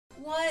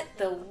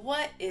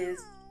What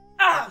is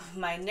up,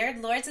 my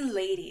nerd lords and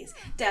ladies?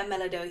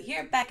 Mello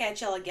here, back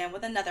at y'all again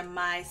with another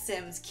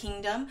MySims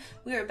Kingdom.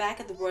 We are back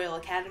at the Royal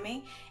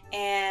Academy,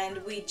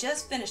 and we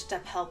just finished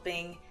up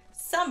helping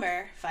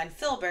Summer find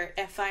Filbert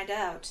and find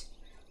out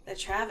that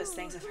Travis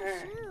thinks of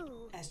her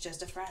as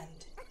just a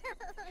friend.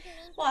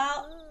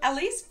 Well, at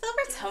least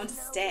Filbert's home to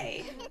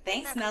stay.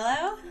 Thanks,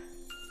 Mello.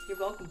 You're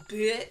welcome,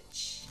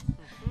 bitch.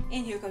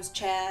 And here comes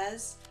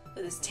Chaz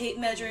with his tape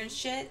measure and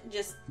shit,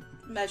 just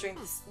measuring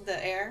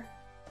the air.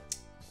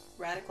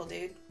 Radical,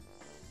 dude.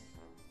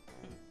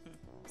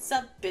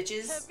 Sup,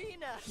 bitches?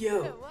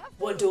 Yo,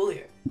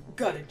 $1.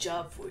 Got a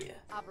job for you.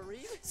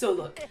 So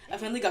look, I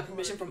finally got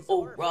permission from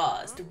old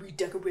Roz to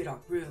redecorate our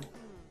room.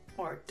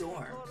 Or our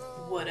dorm.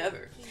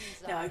 Whatever.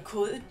 Now I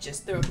could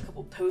just throw up a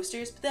couple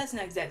posters, but that's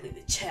not exactly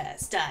the Chaz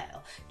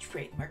style.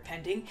 Trademark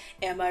pending.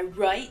 Am I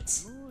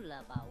right?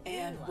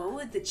 And what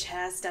would the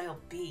Chaz style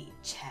be,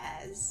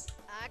 Chaz?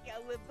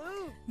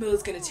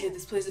 Mello's gonna tear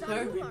this place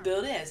apart and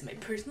rebuild it as my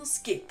personal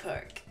skate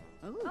park.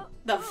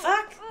 The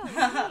fuck?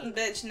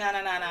 Bitch, nah.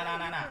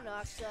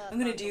 I'm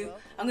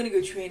gonna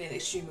go train in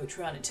Extreme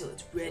Motron until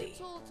it's ready.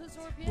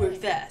 Work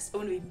fast. I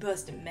wanna be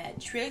busting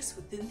mad tricks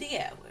within the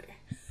hour.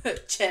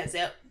 Chaz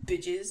out,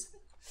 bitches.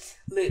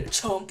 Later,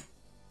 chomp.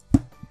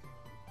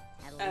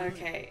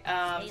 Okay,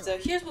 so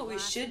here's what we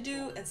should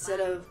do instead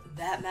of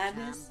that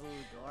madness.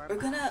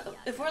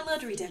 If we're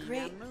allowed to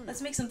redecorate,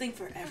 let's make something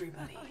for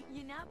everybody.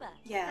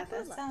 Yeah,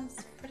 that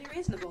sounds pretty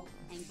reasonable.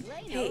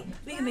 Hey,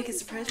 we can make a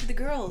surprise for the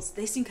girls.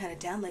 They seem kind of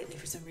down lately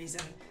for some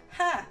reason.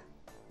 Ha!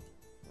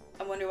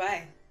 I wonder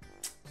why.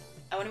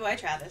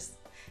 Travis.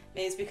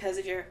 Maybe it's because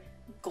of your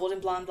golden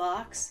blonde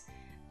locks,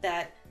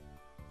 that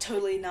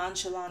totally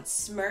nonchalant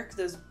smirk,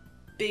 those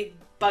big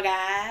bug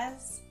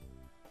eyes.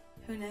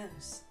 Who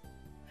knows?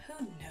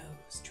 Who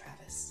knows,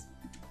 Travis?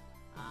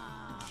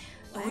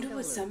 I wonder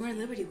what Summer and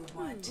Liberty would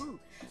want.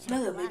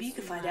 Mello, maybe you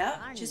can find out?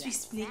 Just be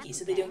sneaky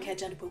so they don't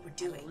catch on to what we're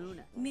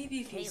doing. Maybe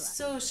you can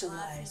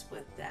socialize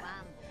with them.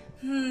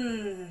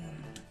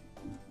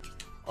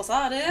 What's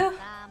up, dude?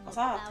 What's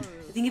up? I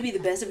think it'd be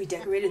the best if we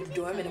decorated the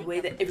dorm in a way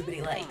that everybody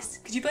likes.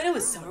 Could you find out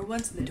what Summer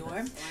wants in the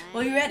dorm?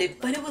 While you're at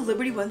it, find out what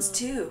Liberty wants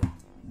too.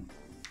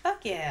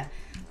 Fuck yeah.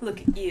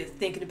 Look at you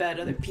thinking about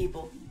other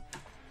people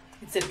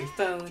instead of your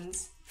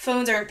phones.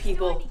 Phones aren't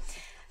people.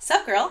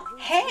 Sup, girl?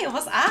 Hey,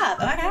 what's up?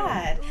 Oh my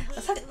god.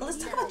 Let's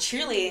talk about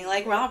cheerleading,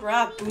 like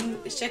Rob, boom,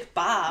 chick,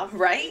 Bob,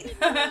 right?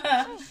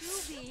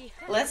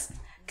 Let's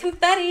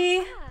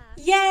confetti.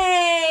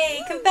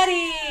 Yay!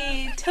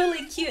 Confetti!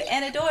 Totally cute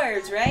and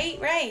adorbs, right?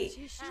 Right.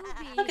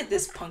 Look at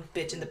this punk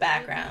bitch in the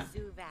background.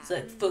 It's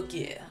like, fuck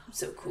yeah, I'm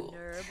so cool.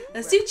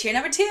 Let's do cheer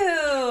number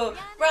 2.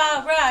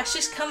 Rah,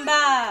 shish come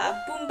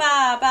ba, boom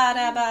ba, ba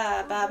da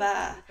ba, ba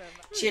ba.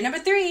 Cheer number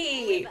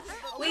 3.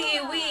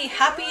 Wee,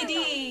 happy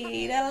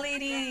dee, daddly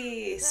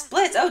dee.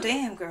 Splits, oh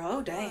damn, girl,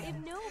 oh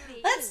damn.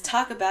 Let's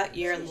talk about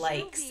your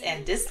likes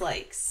and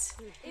dislikes.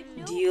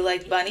 Do you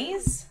like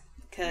bunnies?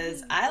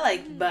 Cause I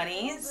like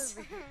bunnies.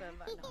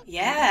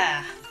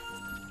 Yeah,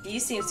 you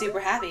seem super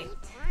happy.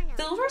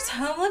 Filbert's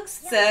home looks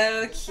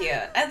so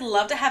cute. I'd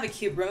love to have a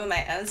cute room of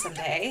my own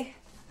someday.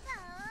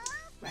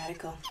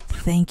 Radical.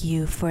 Thank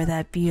you for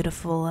that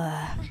beautiful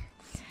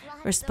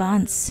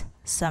response,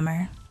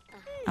 Summer.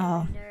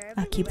 I'll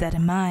keep that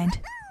in mind.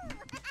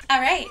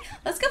 Alright,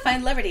 let's go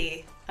find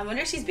Liberty. I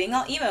wonder if she's being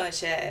all emo and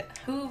shit.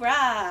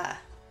 Hoorah!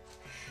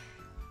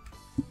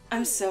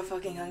 I'm so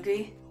fucking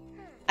hungry.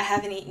 I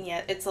haven't eaten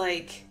yet. It's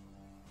like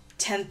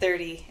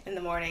 10:30 in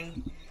the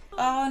morning.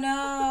 Oh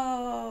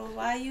no!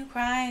 Why are you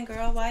crying,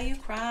 girl? Why are you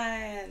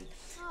crying?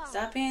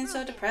 Stop being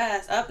so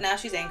depressed. Oh, now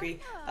she's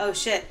angry. Oh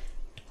shit.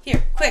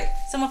 Here, quick!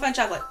 Someone find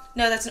chocolate.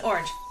 No, that's an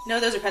orange.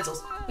 No, those are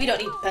pencils. We don't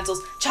need pencils.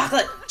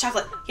 Chocolate!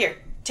 Chocolate! Here,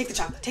 take the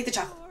chocolate. Take the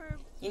chocolate.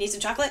 You need some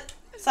chocolate?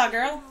 Saw,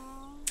 girl.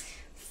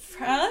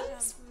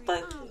 Friends?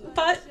 But,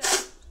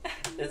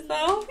 is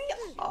that what we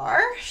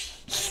are?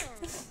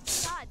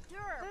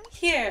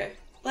 Here.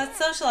 Let's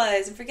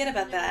socialize and forget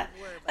about that.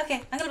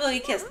 Okay, I'm gonna blow you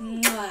a kiss.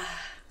 Mwah.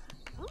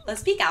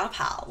 Let's be gal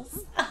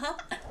pals.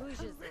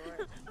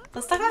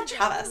 Let's talk about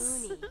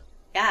Travis.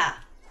 Yeah.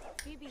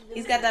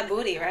 He's got that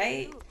booty,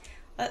 right?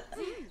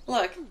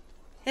 Look,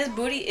 his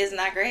booty is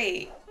not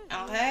great.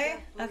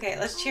 Okay? Okay,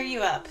 let's cheer you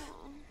up.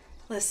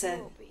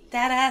 Listen,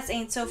 that ass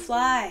ain't so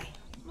fly.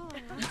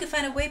 You can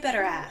find a way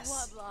better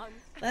ass.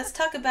 Let's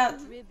talk about,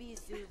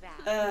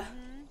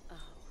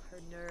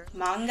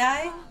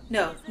 Mangai?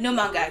 No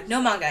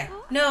Mangai.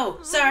 No,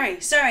 sorry,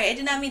 I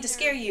did not mean to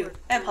scare you.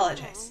 I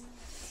apologize.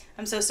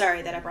 I'm so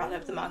sorry that I brought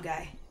up the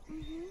Mangai.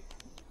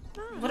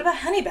 What about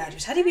honey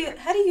badgers? How do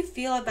you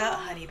feel about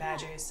honey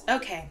badgers?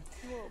 Okay,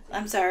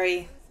 I'm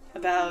sorry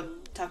about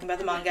talking about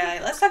the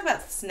Mangai. Let's talk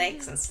about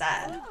snakes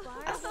instead.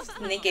 A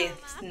snake.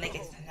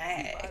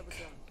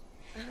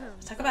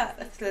 Let's talk about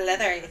a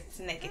leathery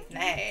snake.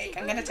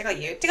 I'm gonna tickle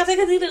you. Tickle.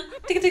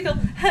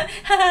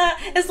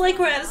 It's like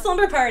we're at a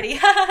slumber party.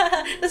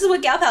 This is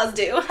what gal pals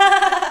do.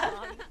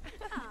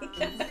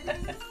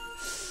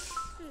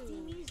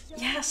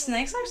 Yeah,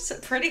 snakes are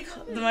pretty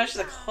much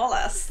the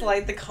coolest,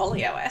 like the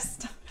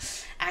coolest.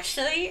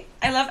 Actually,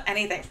 I love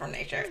anything from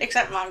nature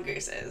except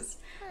mongooses.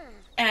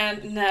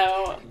 And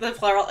no, the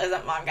plural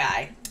isn't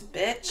mongai.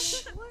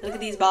 Bitch, look at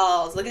these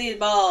balls. Look at these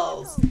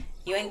balls.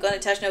 You ain't gonna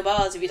touch no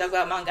balls if you talk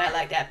about mongai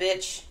like that,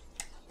 bitch.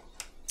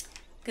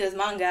 Because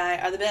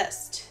mongai are the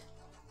best.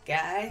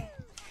 Guy.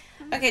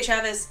 Okay,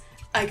 Travis,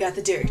 I got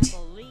the dirt.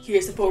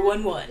 Here's the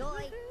 411.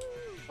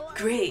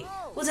 Great.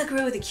 We'll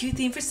decorate with a cute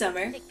theme for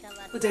summer.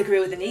 We'll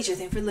decorate with a nature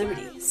theme for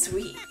liberty.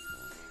 Sweet.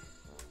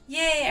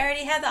 Yay, I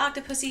already have the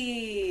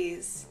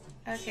octopussies.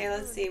 Okay,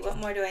 let's see. What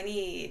more do I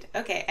need?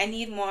 Okay, I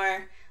need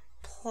more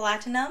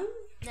platinum.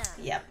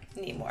 Yep,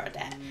 need more of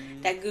that.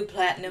 That good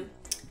platinum.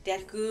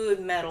 That good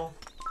metal.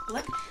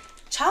 Look,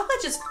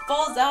 chocolate just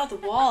falls out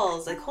of the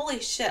walls. Like, holy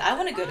shit, I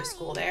want to go to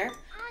school there.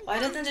 Why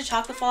doesn't the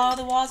chocolate fall out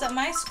of the walls at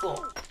my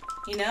school?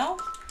 You know?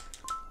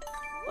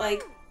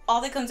 Like,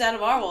 all that comes out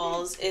of our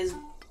walls is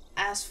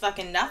ass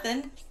fucking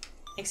nothing.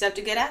 Except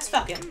a good ass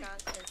fucking.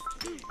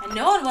 And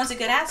no one wants a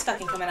good ass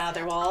fucking coming out of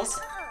their walls.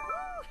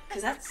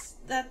 Because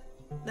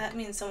that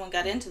means someone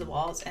got into the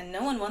walls, and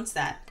no one wants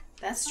that.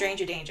 That's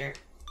stranger danger.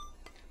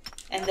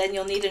 And then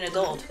you'll need an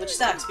adult, which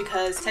sucks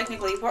because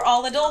technically we're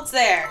all adults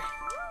there.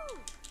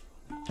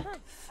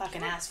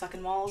 Fucking ass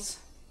fucking walls.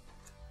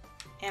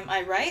 Am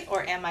I right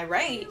or am I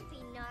right?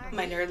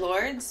 My nerd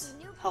lords?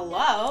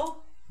 Hello?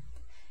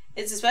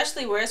 It's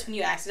especially worse when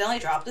you accidentally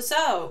drop the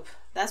soap.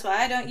 That's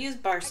why I don't use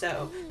bar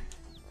soap.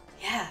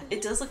 Yeah,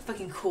 it does look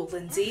fucking cool,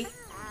 Lindsay.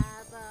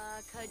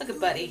 Look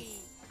at Buddy.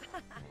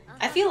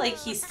 I feel like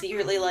he's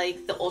secretly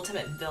like the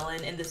ultimate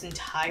villain in this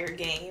entire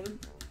game.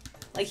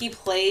 Like he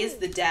plays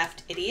the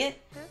daft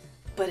idiot,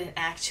 but in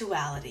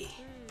actuality,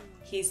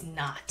 he's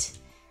not.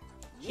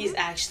 He's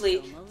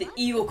actually the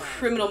evil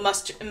criminal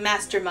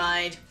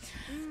mastermind,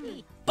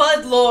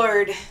 Bud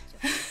Lord.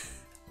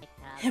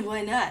 And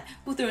why not?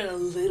 We'll throw in a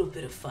little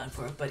bit of fun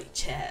for our buddy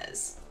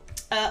Chaz.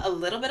 A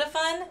little bit of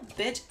fun?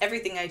 Bitch,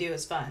 everything I do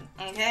is fun,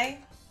 okay?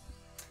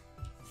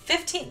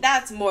 15,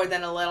 that's more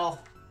than a little.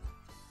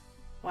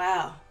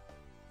 Wow.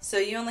 So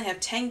you only have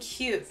 10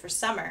 cute for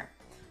summer,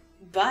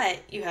 but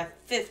you have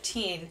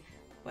 15.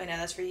 Wait, no,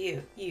 that's for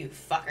you. You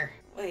fucker.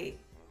 Wait,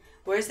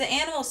 where's the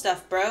animal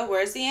stuff, bro?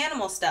 Where's the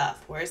animal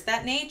stuff? Where's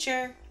that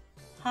nature?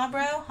 Huh,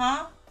 bro?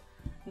 Huh?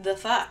 The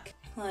fuck?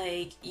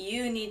 Like,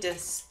 you need to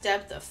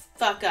step the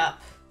fuck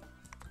up.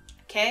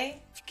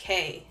 Okay?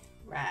 Okay,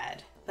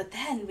 rad. But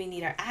then we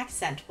need our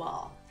accent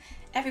wall.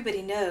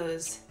 Everybody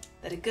knows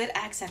that a good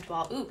accent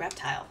wall, ooh,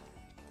 reptile.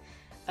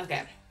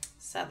 Okay,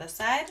 so the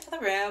side of the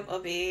room will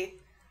be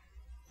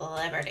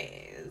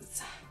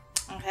liberties.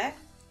 Okay,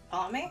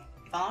 follow me?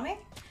 You follow me?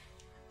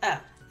 Oh,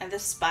 and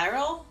this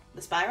spiral,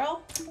 this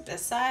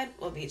side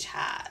will be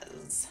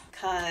Chaz.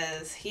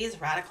 Cause he's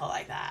radical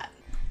like that.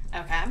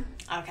 Okay,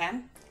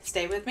 okay.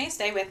 Stay with me,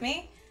 stay with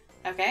me.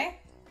 Okay,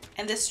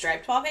 and this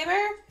striped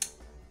wallpaper,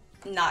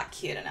 not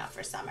cute enough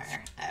for summer.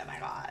 Oh my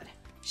god.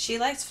 She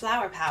likes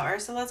flower power,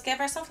 so let's give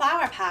her some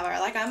flower power.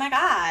 Like, oh my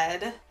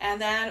god. And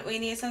then we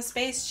need some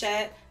space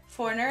shit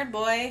for Nerd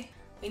Boy.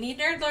 We need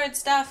Nerd Lord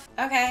stuff.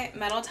 Okay,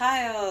 metal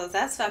tiles.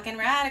 That's fucking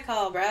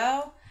radical,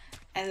 bro.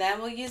 And then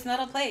we'll use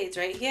metal plates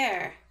right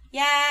here.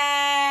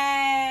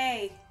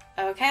 Yay!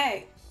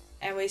 Okay,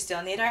 and we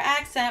still need our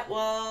accent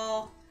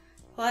wall.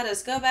 Let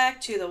us go back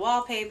to the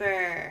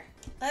wallpaper.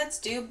 Let's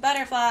do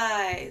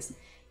butterflies.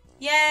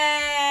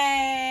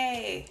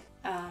 Yay!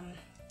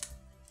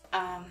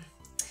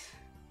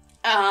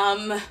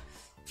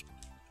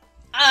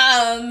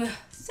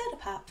 Soda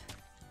pop.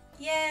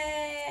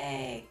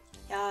 Yay!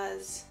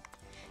 Yas.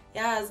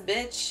 Yas,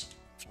 bitch.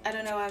 I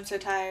don't know why I'm so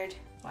tired.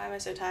 Why am I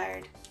so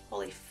tired?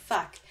 Holy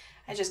fuck.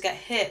 I just got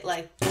hit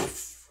like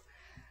poof.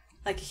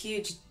 Like a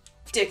huge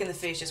dick in the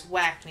face just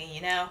whacked me,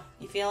 you know?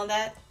 You feeling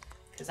that?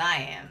 Cause I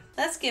am.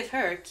 Let's give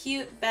her a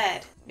cute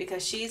bed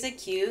because she's a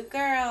cute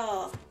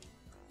girl.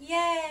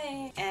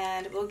 Yay!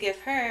 And we'll give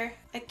her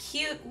a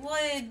cute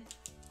wood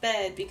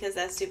bed because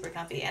that's super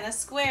comfy, and a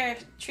square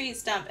tree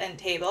stump and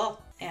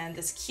table, and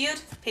this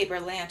cute paper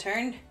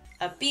lantern,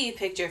 a bee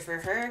picture for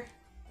her.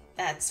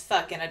 That's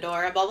fucking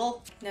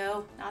adorable.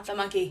 No, not the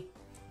monkey.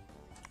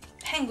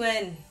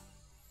 Penguin.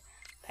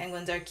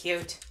 Penguins are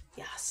cute.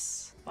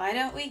 Yes. Why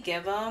don't we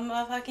give them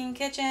a fucking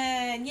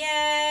kitchen?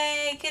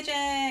 Yay!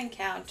 Kitchen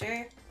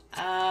counter.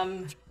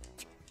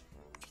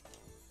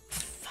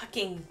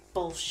 Fucking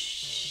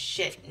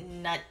bullshit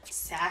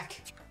nutsack.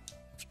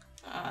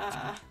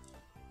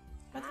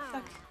 What the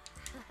fuck?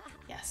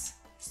 Yes.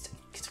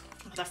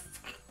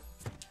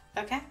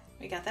 Okay,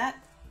 we got that.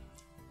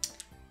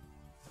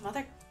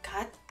 Mother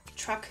god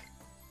truck.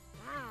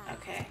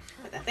 Okay,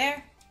 put that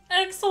there.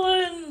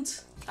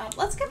 Excellent!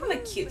 Let's give him a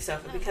cute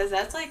sofa because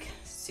that's like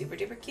super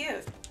duper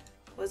cute.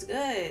 Was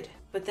good.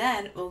 But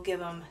then we'll give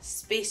him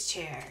space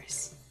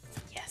chairs.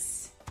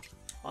 Yes.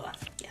 Hold on.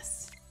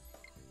 Yes.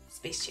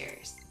 Space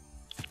chairs.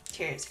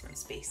 Chairs from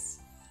space.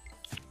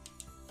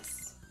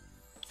 Yes.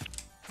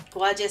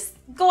 Gorgeous.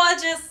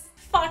 Gorgeous.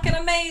 Fucking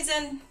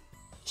amazing.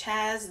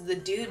 Chaz, the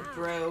dude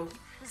bro.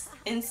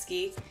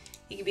 Insky.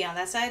 He could be on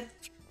that side.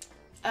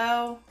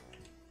 Oh.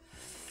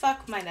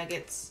 Fuck my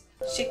nuggets.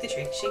 Shake the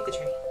tree. Shake the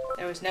tree.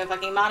 There was no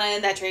fucking mana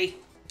in that tree.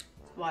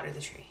 Water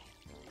the tree.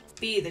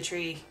 Be the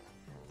tree.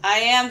 I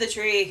am the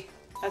tree.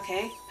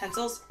 Okay,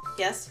 pencils.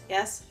 Yes,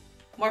 yes.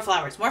 More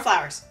flowers, more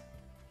flowers.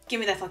 Give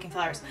me that fucking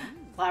flowers.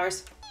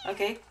 Flowers.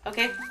 Okay,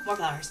 okay, more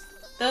flowers.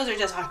 Those are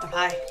just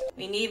octopi.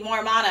 We need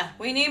more mana.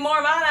 We need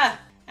more mana!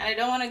 And I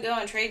don't want to go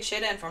and trade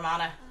shit in for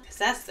mana. Because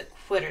that's the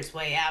quitter's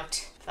way out.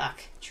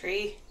 Fuck.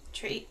 Tree.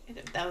 Tree.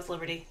 That was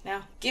Liberty.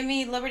 No. Give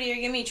me Liberty or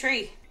give me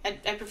tree. I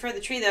prefer the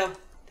tree though.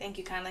 Thank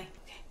you kindly.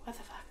 Okay, what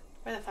the fuck?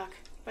 Where the fuck?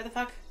 Where the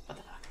fuck? What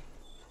the fuck?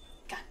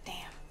 God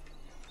damn.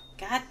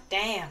 God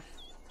damn.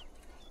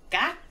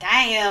 God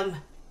damn.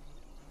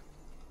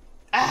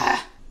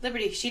 Ah!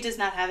 Liberty, she does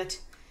not have it.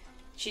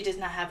 She does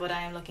not have what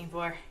I am looking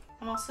for.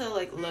 I'm also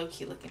like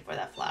low-key looking for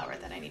that flower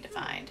that I need to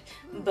find.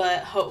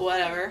 But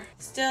whatever.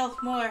 Still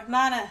more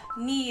mana.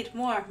 Need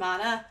more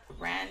mana.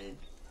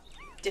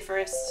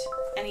 Randiferous.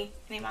 Any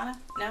mana?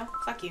 No?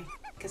 Fuck you.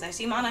 Because I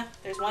see mana.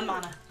 There's one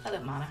mana.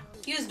 Hello mana.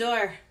 Use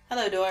door.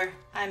 Hello door.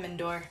 I'm in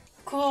door.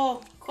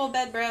 Cool. Cool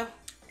bed, bro.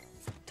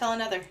 Tell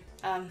another.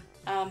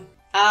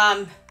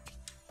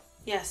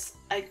 Yes.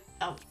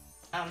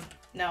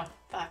 No.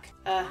 Fuck.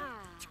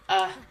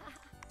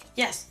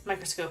 Yes.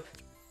 Microscope.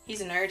 He's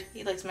a nerd.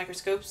 He likes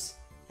microscopes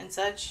and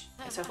such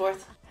and so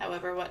forth.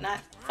 However, whatnot.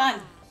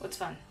 Fun. What's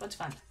fun? What's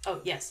fun? Oh,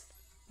 yes.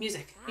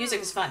 Music.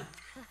 Music is fun.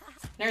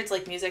 Nerds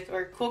like music,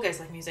 or cool guys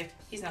like music.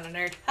 He's not a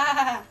nerd. Ha ha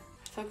ha!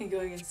 Fucking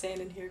going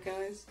insane in here,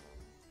 guys.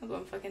 I'm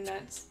going fucking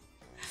nuts.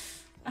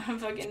 I'm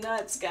fucking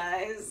nuts,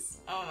 guys.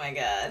 Oh my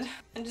god.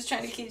 I'm just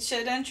trying to keep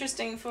shit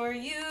interesting for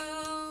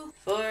you.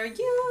 For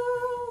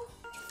you.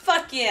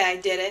 Fuck yeah, I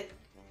did it.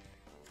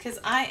 Because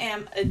I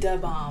am a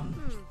da-bomb.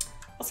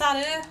 What's up,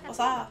 dude? What's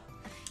up?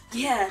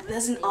 Yeah,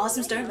 that's an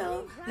awesome start,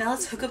 Mello. Now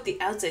let's hook up the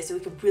outside so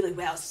we can really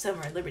wow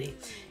Summer and Liberty.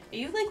 Are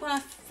you like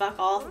wanna fuck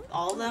all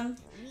of them?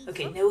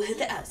 Okay, now we'll hit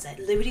the outside.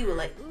 Liberty will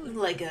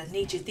like a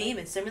nature theme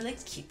and Summer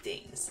likes cute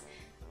things.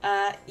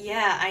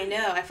 Yeah, I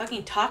know. I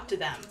fucking talked to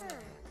them.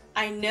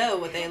 I know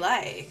what they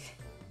like.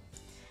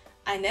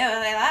 I know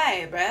what they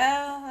like,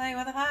 bro. Like,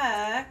 what the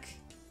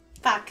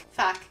fuck?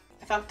 Fuck.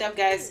 I fucked up,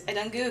 guys. I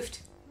done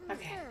goofed.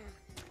 Okay.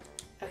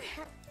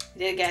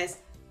 Did it, guys.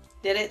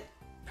 Did it.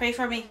 Pray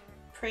for me.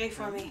 Pray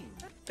for me.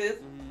 Boop.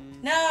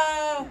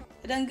 No!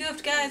 I done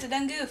goofed, guys. I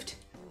done goofed.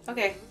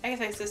 Okay, I can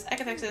fix this. I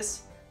can fix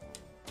this.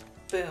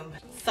 Boom.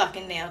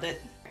 Fucking nailed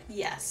it.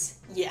 Yes.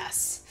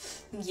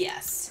 Yes.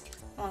 Yes.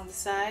 Along the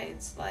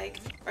sides, like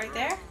right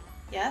there.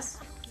 Yes.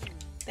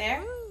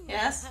 There.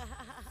 Yes.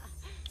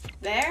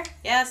 There.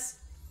 Yes.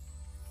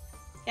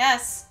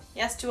 Yes.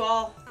 Yes to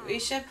all. We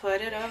should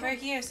put it over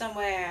here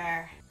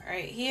somewhere.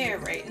 Right here,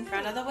 right in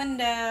front of the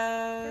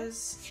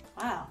windows.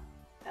 Wow.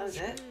 That was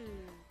it.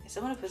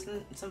 Someone put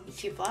some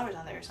cute flowers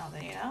on there or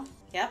something, you know?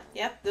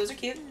 Yep, those are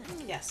cute.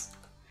 Yes.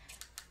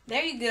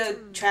 There you go,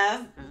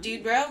 Trav.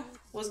 Dude, bro.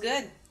 What's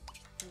good?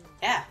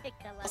 Yeah.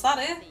 What's up,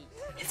 dude?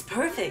 It's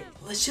perfect.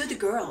 Let's show the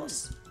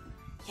girls.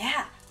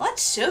 Yeah,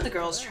 let's show the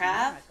girls,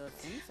 Trav.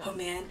 Oh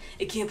man,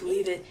 I can't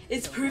believe it.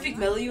 It's perfect,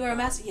 Mello. You are a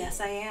master.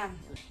 Yes, I am.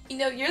 You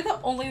know, you're the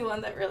only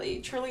one that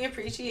really, truly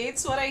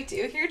appreciates what I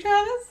do here,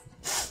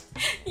 Travis.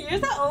 You're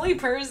the only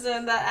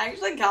person that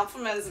actually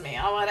compliments me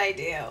on what I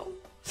do.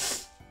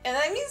 And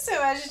that means so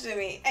much to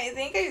me. I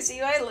think I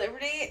see why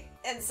Liberty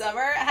and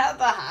Summer have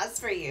the hots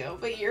for you,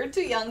 but you're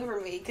too young for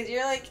me because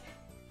you're like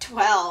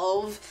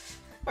 12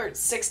 or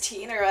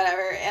 16 or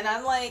whatever, and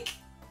I'm like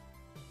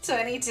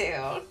 22.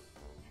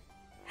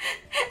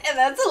 And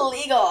that's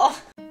illegal.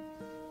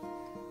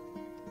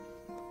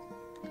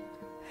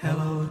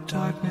 Hello,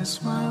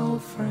 darkness, my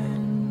old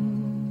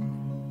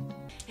friend.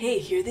 Hey,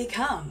 here they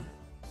come.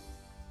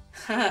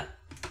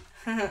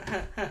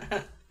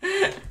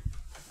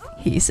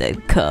 He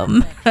said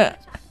come.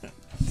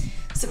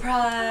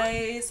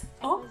 Surprise!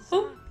 Oh,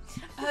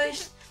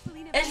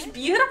 it's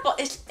beautiful.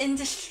 It's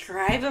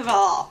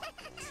indescribable.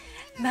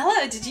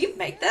 Mello, did you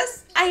make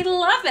this? I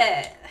love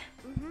it.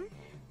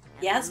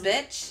 Yes,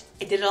 bitch.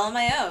 I did it all on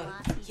my own.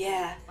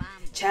 Yeah.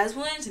 Chaz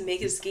wanted to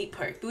make it a skate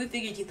park, but we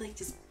figured you'd like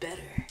this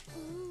better.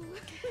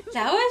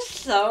 That was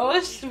so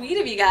sweet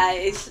of you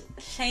guys.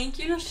 Thank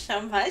you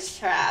so much,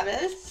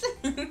 Travis.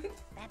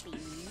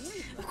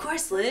 Of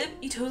course, Liv.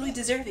 You totally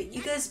deserve it.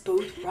 You guys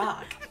both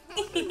rock.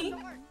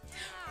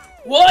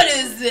 What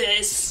is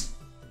this?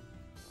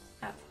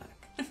 Oh,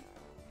 fuck.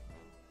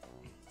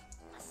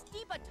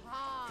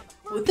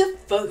 What the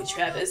fuck,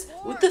 Travis?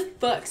 What the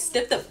fuck?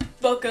 Step the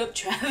fuck up,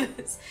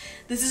 Travis.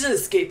 This isn't a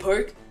skate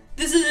park.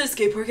 This isn't a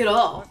skate park at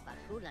all.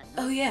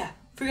 Oh yeah,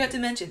 forgot to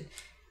mention.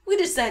 We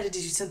decided to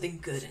do something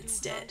good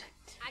instead.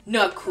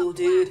 Not cool,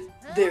 dude.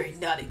 Very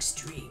not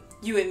extreme.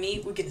 You and me,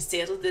 we're gonna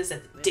settle this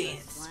at the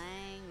dance.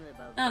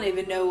 I don't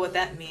even know what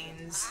that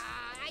means.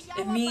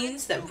 It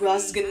means that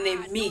Ross is gonna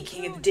name me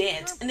king of the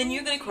dance, and then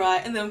you're gonna cry,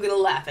 and then I'm gonna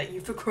laugh at you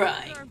for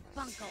crying.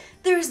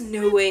 There is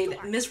no way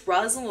that Miss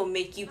Roslyn will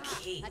make you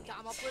king.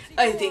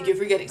 I think you're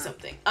forgetting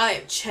something. I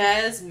am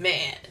Chaz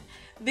Man.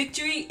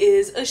 Victory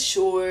is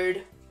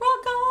assured.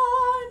 Rock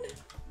on!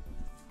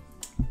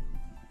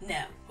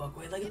 Now, walk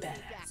away like a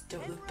badass.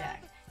 Don't look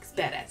back, because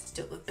badass,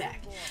 don't look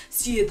back.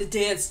 See you at the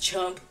dance,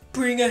 chump.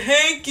 Bring a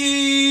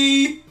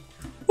hanky!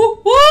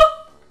 Woo woo!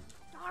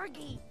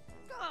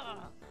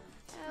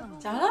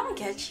 Don't ever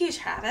get you,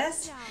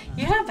 Travis.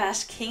 You're the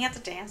best king at the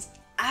dance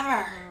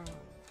ever.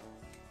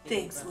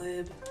 Thanks,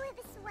 Lib.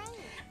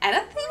 I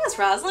don't think Miss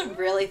Rosalind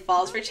really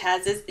falls for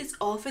Chaz's "it's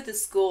all for the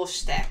school"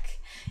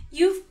 shtick.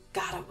 You've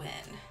gotta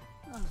win.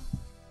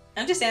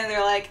 I'm just standing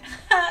there like,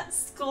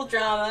 school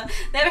drama.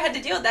 Never had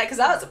to deal with that because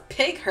I was a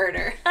pig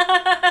herder.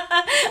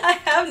 I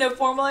have no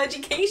formal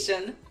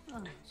education.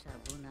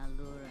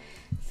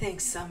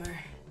 Thanks,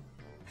 Summer.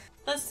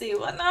 Let's see,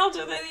 what now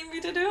do they need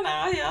me to do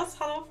now? Yes,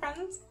 hello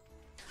friends.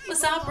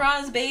 What's up,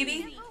 Bronze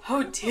baby?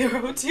 Oh dear,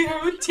 oh dear,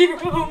 oh dear,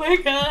 oh my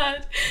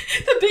god.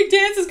 The big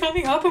dance is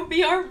coming up and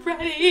we are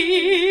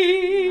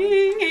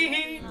ready.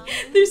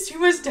 There's too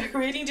much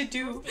decorating to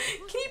do.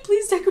 Can you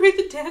please decorate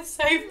the dance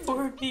site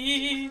for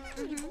me?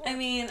 I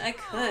mean, I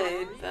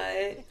could,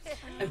 but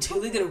I'm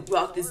totally gonna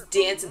rock this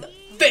dance in the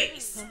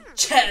face.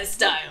 Chaz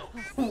style.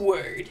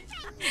 Word.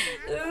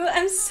 ooh,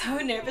 I'm so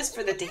nervous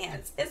for the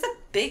dance. It's a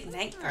big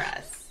night for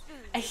us.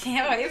 I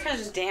can't wait for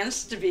this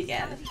dance to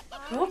begin.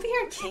 Who will be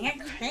our king and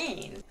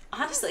queen?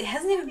 Honestly, it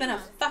hasn't even been a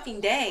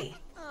fucking day.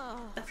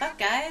 The fuck,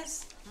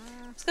 guys?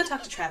 Let's go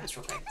talk to Travis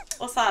real quick.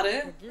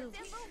 Wasaru?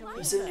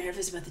 I'm so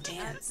nervous about the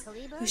dance.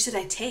 Who should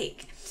I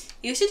take?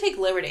 You should take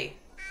Liberty.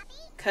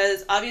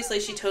 Because obviously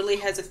she totally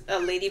has a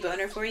lady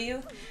boner for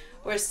you.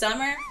 Whereas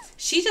Summer,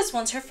 she just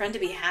wants her friend to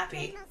be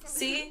happy.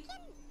 See?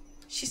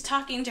 She's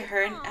talking to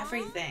her and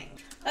everything.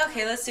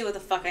 Okay, let's see what the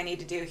fuck I need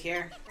to do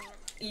here.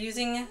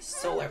 Using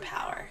solar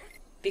power.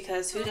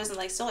 Because who doesn't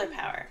like solar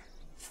power?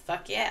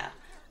 Fuck yeah.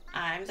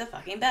 I'm the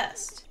fucking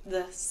best.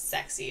 The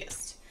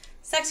sexiest.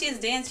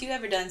 Sexiest dance you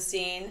ever done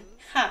seen.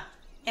 Huh.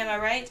 Am I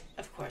right?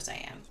 Of course I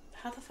am.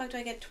 How the fuck do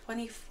I get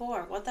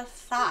 24? What the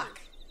fuck?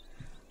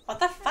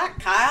 What the fuck,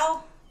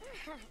 Kyle?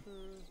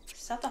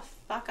 Shut the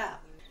fuck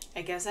up.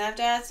 I guess I have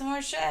to add some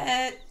more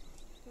shit.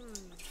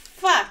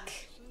 Fuck.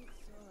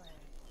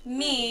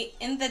 Me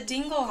in the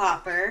dingle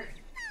hopper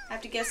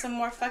have to get some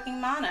more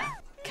fucking mana.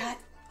 God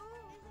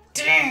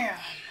damn.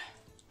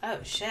 Oh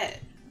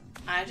shit.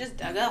 I just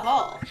dug a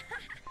hole.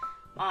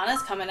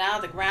 Mana's coming out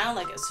of the ground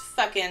like it's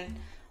fucking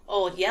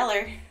Old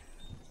Yeller.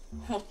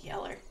 Old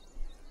Yeller.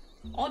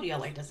 Old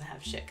Yeller doesn't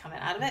have shit coming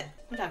out of it.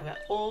 I'm talking about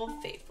Old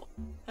Faithful.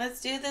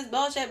 Let's do this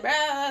bullshit, bro.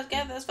 Let's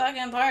get this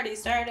fucking party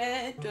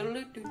started.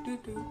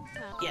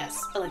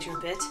 Yes,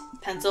 electro bit,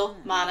 pencil,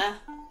 mana,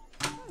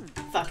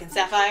 fucking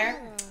sapphire,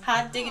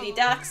 hot diggity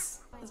ducks.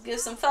 Let's give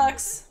some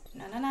fucks.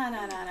 No.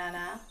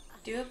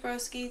 Do it,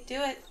 broski. Do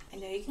it. I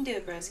know you can do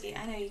it, broski.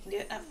 I know you can do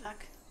it. Oh,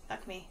 fuck.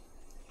 Fuck me.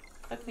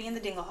 Fuck me in the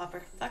dingle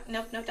hopper. Fuck.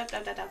 Nope.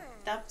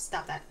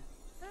 Stop that.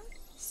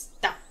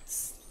 Stop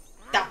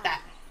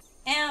that.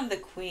 And the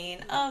queen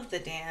of the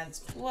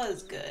dance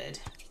was good.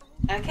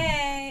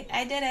 Okay,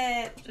 I did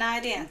it. Now I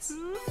dance.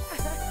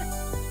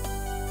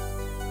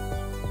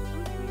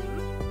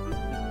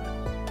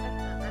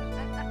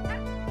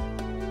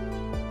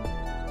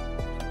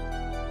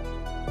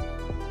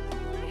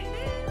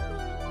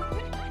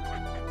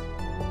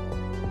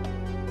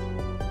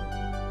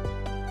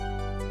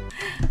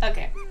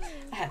 Okay,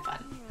 I had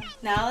fun.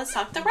 Now let's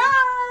talk to Roz.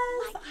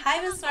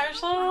 Hi, Miss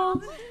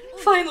Marshall.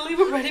 Finally,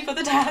 we're ready for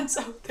the dance.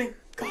 Oh, thank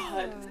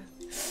God.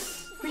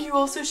 Were you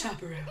also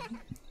chaperone?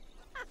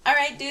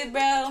 Alright, dude,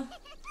 bro.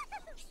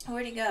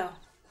 Where'd he go?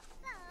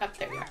 Oh,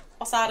 there we are.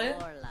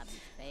 Wasaru.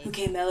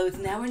 Okay, Mello, it's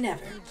now or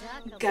never.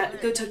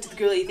 Go talk to the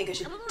girl that you think I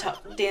should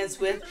dance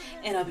with,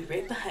 and I'll be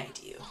right behind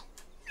you.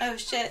 Oh,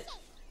 shit.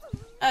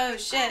 Oh,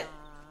 shit.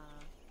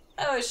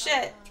 Oh,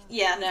 shit.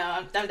 Yeah, no,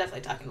 I'm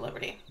definitely talking to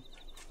Liberty.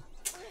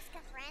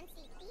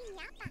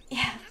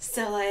 Yeah,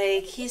 so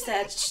like, he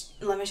said,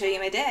 let me show you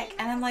my dick.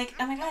 And I'm like,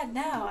 oh my god,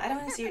 no, I don't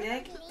want to see your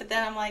dick. But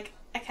then I'm like,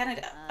 I kind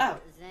of do.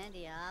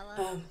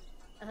 Oh.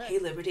 Hey,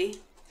 Liberty.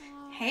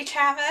 Hey,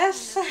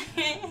 Travis.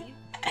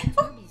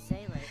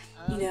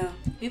 You know,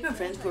 we've been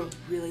friends for a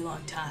really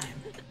long time.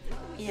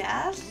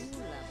 Yes?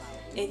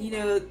 And you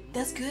know,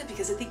 that's good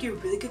because I think you're a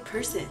really good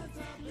person.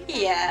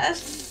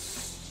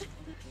 Yes.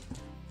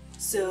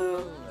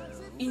 So,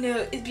 you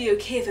know, it'd be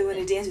okay if I went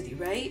to dance with you,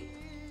 right?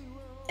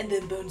 And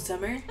then bone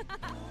Summer?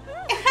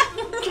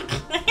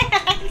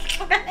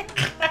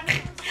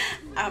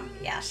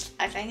 Yes,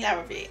 I think that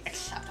would be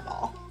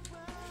acceptable.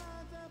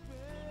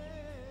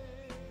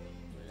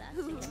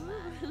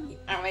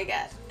 Oh my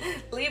god.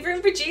 Leave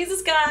room for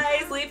Jesus,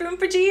 guys! Leave room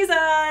for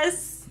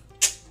Jesus!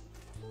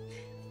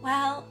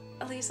 Well,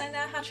 at least I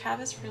know how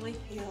Travis really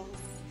feels.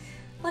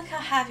 Look how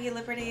happy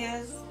Liberty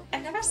is.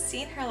 I've never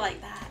seen her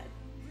like that.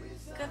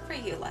 Good for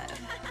you, Liv.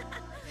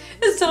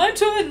 It's time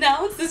to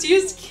announce this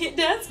year's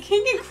Dance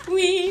King and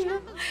Queen.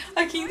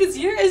 Our king this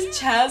year is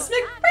Chaz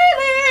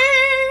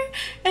McFreely!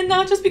 And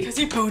not just because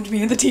he boned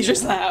me in the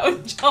teacher's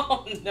lounge.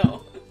 Oh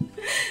no.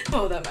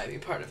 Oh, that might be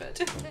part of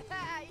it.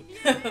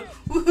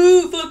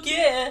 Woohoo, fuck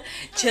yeah!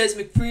 Chaz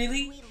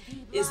McFreely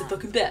is the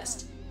fucking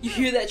best. You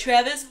hear that,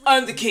 Travis?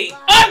 I'm the king!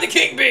 I'm the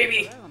king,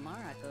 baby!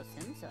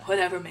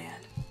 Whatever, man.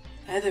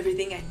 I have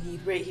everything I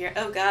need right here.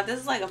 Oh god, this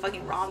is like a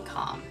fucking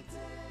rom-com.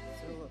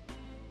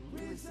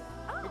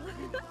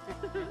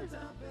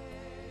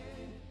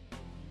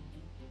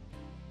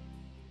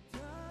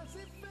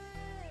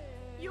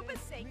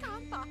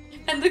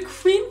 And the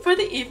queen for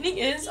the evening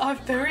is our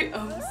very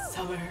own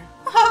Summer.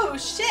 Oh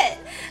shit!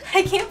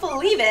 I can't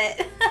believe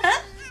it!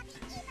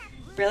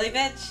 Really,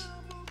 bitch?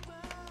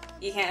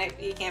 You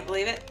can't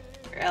believe it?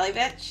 Really,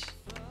 bitch?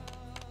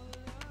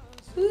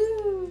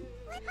 Woo!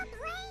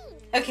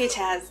 Okay,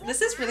 Chaz,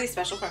 this is really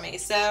special for me,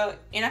 so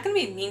you're not gonna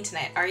be mean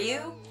tonight, are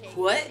you?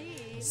 What?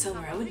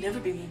 Summer, I would never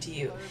be mean to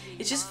you.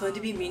 It's just fun to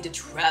be mean to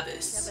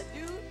Travis.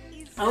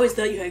 I always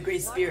thought you had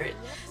great spirit.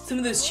 Some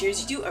of those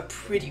cheers you do are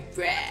pretty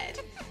rad.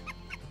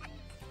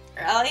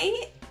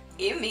 Really?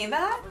 You mean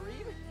that?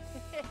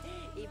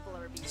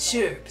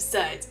 Sure,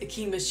 besides, a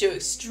king must show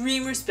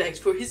extreme respect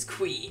for his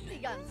queen.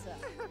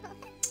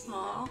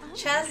 Aw,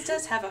 Chaz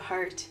does have a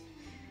heart.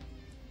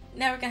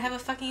 Now we're gonna have a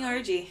fucking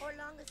orgy.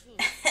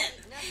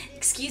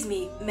 Excuse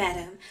me,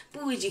 madam,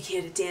 but would you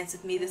care to dance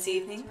with me this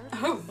evening?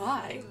 Oh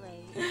my.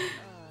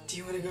 Do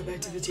you want to go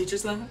back to the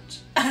teacher's lounge?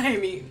 I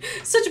mean,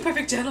 such a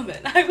perfect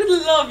gentleman. I would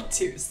love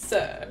to,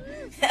 sir.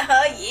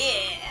 Oh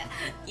yeah,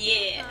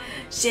 yeah.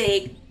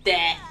 Shake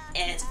that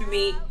ass for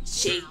me.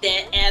 Shake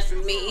that ass for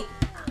me.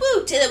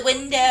 Woo, to the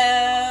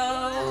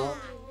window.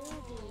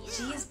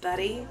 Jeez,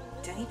 buddy.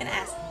 Don't even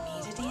ask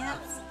me to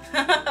dance.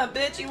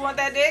 Bitch, you want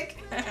that dick?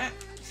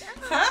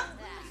 Huh?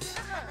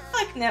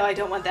 Fuck no, I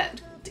don't want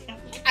that.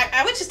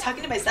 I was just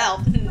talking to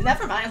myself.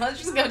 Never mind, let's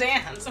just go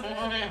dance.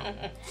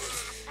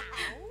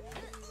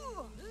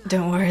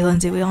 Don't worry,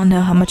 Lindsay, we all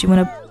know how much you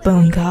want to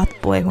bone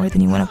goth boy more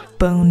than you want to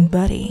bone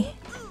buddy.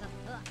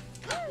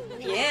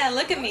 Yeah,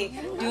 look at me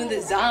doing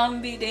the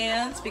zombie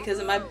dance because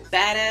of my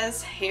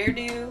badass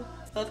hairdo.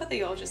 I love how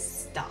they all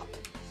just stop.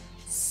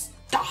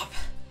 Stop.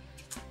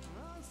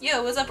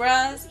 Yo, what's up,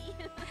 Roz?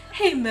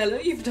 Hey, Mello,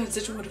 you've done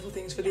such wonderful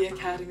things for the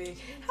academy.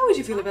 How would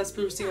you feel about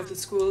sprucing up the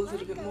school a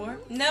little bit more?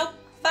 Nope,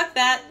 fuck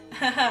that.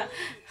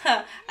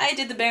 I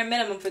did the bare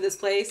minimum for this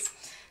place.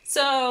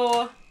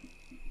 So,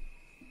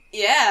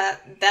 yeah,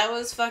 that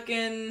was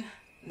fucking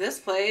this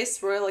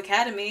place, Royal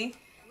Academy.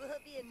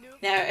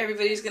 Now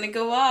everybody's gonna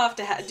go off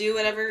to do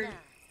whatever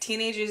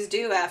teenagers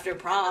do after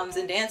proms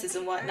and dances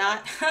and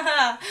whatnot.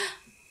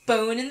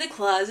 Bone in the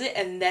closet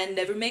and then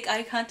never make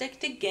eye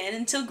contact again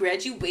until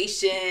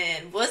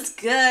graduation. What's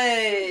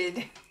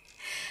good?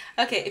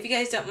 Okay, if you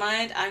guys don't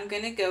mind, I'm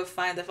gonna go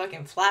find the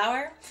fucking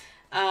flower.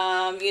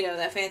 You know,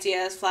 that fancy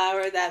ass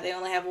flower that they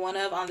only have one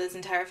of on this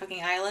entire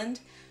fucking island.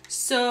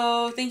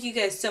 So, thank you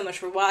guys so much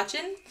for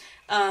watching.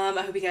 I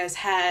hope you guys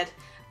had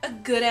a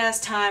good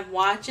ass time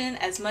watching,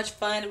 as much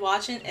fun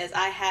watching as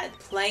I had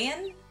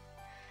playing.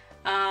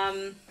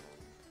 I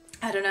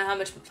don't know how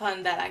much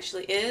fun that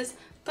actually is,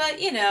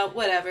 but you know,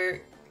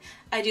 whatever.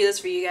 I do this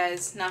for you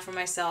guys, not for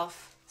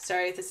myself.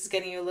 Sorry if this is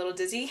getting you a little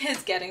dizzy.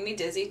 It's getting me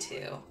dizzy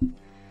too.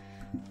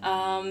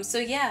 So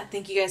yeah,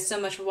 thank you guys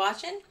so much for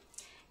watching.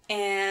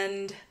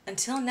 And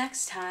until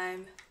next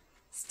time,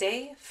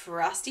 stay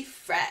frosty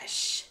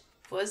fresh.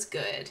 Was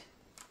good.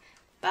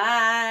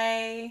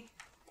 Bye.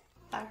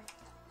 Flower.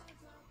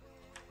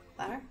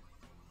 Flower?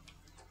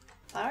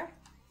 Flower?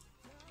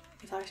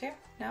 Any flowers here?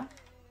 No?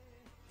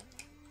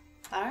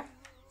 Flower?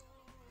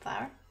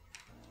 Flower?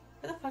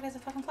 Where the fuck is a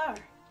fucking flower?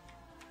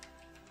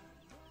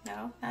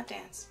 No, not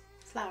dance.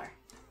 Flower.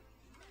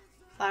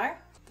 Flower?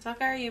 The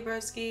fuck are you,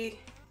 broski?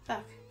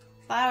 Fuck.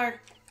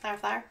 Flower. Flower,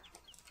 flower.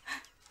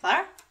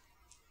 Flower?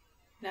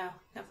 No,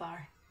 no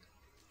flower.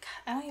 God,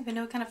 I don't even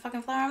know what kind of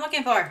fucking flower I'm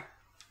looking for.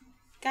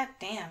 God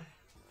damn.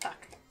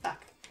 Fuck.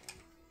 Fuck.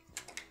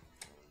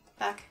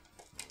 Fuck.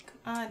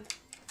 Come on. I'm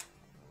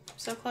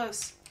so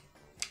close.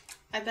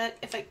 I bet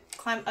if I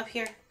climb up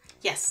here.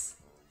 Yes.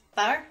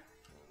 Flower?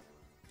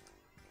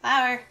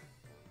 Flower.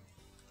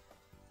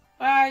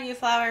 Where are you,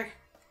 flower?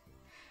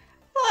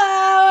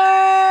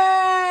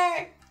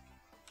 Flower!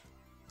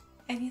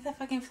 I need the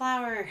fucking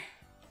flower.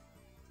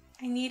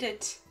 I need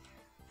it.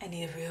 I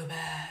need it real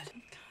bad.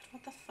 God,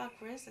 what the fuck?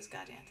 Where is this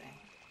goddamn thing?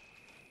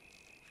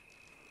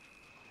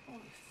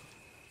 Holy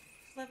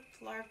flip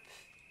flarp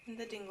in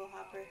the dingle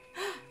hopper.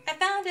 I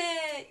found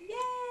it!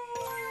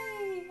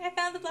 Yay! I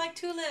found the black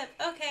tulip.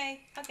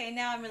 Okay. Okay,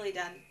 now I'm really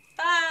done.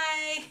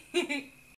 Bye!